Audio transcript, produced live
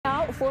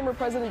Former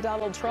President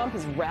Donald Trump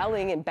is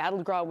rallying in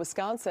battleground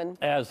Wisconsin.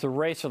 As the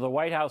race for the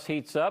White House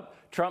heats up,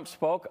 Trump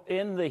spoke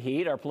in the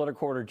heat. Our political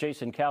reporter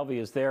Jason Calvi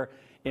is there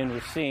in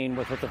Racine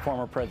with what the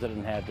former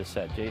president had to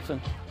say. Jason?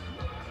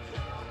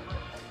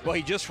 Well,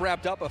 he just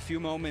wrapped up a few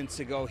moments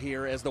ago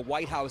here as the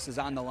White House is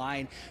on the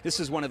line. This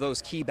is one of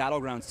those key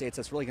battleground states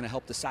that's really going to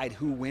help decide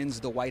who wins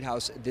the White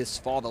House this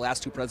fall. The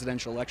last two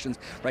presidential elections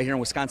right here in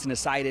Wisconsin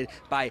decided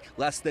by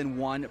less than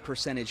 1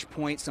 percentage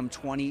point, some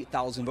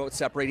 20,000 votes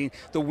separating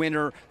the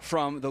winner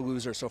from the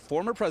loser. So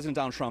former President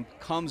Donald Trump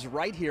comes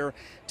right here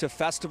to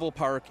Festival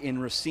Park in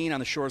Racine on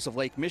the shores of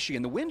Lake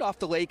Michigan. The wind off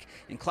the lake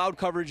and cloud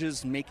coverage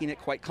is making it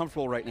quite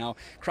comfortable right now.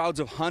 Crowds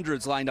of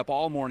hundreds lined up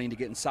all morning to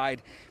get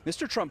inside.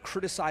 Mr. Trump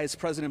criticized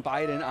President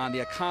Biden on the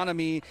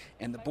economy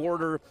and the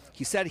border.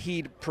 He said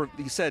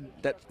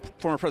that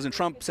former President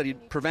Trump said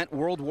he'd prevent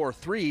World War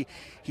III.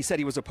 He said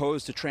he was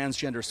opposed to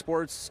transgender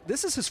sports.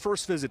 This is his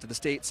first visit to the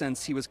state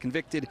since he was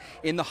convicted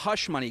in the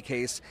hush money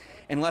case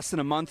and less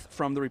than a month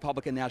from the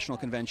Republican National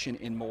Convention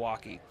in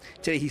Milwaukee.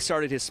 Today he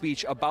started his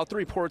speech about the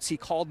reports he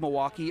called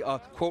Milwaukee a,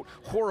 quote,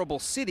 horrible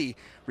city.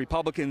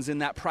 Republicans in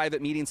that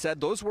private meeting said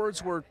those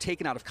words were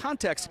taken out of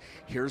context.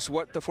 Here's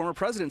what the former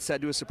president said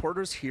to his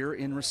supporters here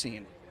in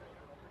Racine.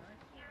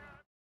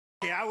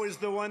 I was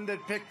the one that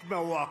picked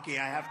Milwaukee,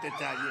 I have to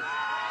tell you.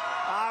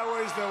 I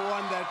was the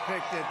one that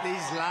picked it.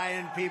 These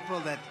lying people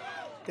that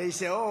they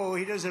say, oh,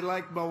 he doesn't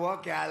like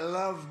Milwaukee. I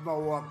love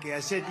Milwaukee. I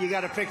said, you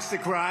got to fix the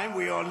crime.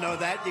 We all know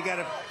that. You got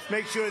to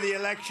make sure the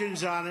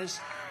election's honest.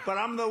 But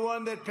I'm the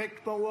one that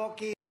picked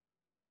Milwaukee.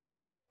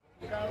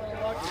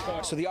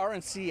 So the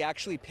RNC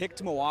actually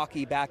picked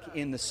Milwaukee back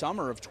in the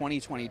summer of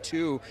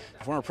 2022.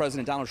 Former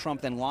President Donald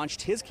Trump then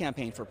launched his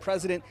campaign for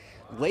president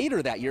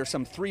later that year,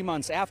 some 3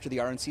 months after the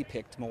RNC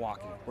picked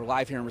Milwaukee. We're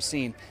live here in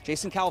Racine.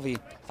 Jason Calvi,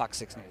 Fox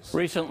 6 News.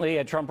 Recently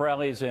at Trump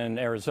rallies in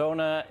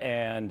Arizona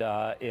and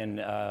in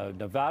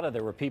Nevada,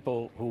 there were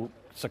people who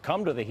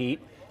succumbed to the heat.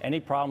 Any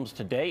problems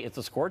today? It's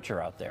a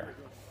scorcher out there.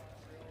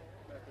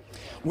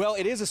 Well,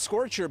 it is a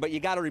scorcher, but you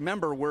got to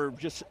remember we're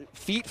just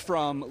feet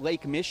from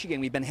Lake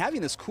Michigan. We've been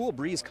having this cool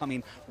breeze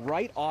coming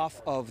right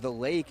off of the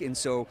lake, and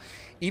so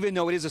even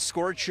though it is a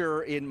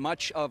scorcher in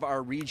much of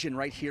our region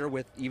right here,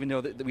 even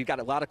though we've got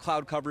a lot of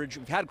cloud coverage,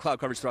 we've had cloud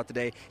coverage throughout the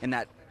day, and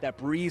that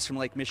breeze from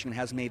Lake Michigan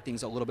has made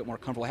things a little bit more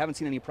comfortable. I haven't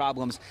seen any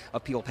problems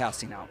of people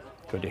passing out.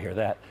 Good to hear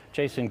that.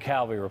 Jason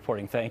Calvi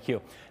reporting. Thank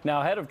you. Now,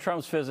 ahead of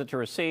Trump's visit to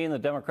Racine, the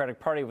Democratic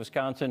Party of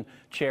Wisconsin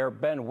Chair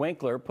Ben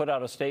Winkler put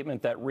out a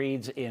statement that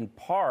reads, in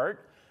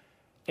part,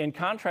 in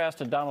contrast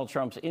to Donald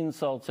Trump's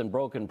insults and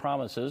broken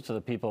promises to the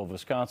people of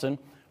Wisconsin,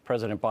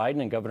 President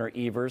Biden and Governor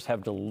Evers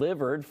have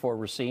delivered for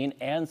Racine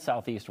and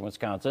southeastern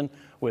Wisconsin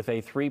with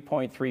a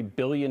 $3.3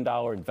 billion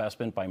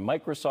investment by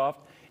Microsoft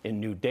in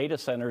new data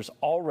centers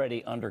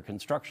already under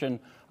construction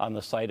on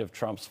the site of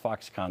Trump's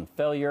Foxconn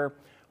failure.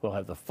 We'll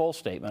have the full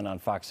statement on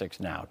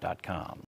fox6now.com.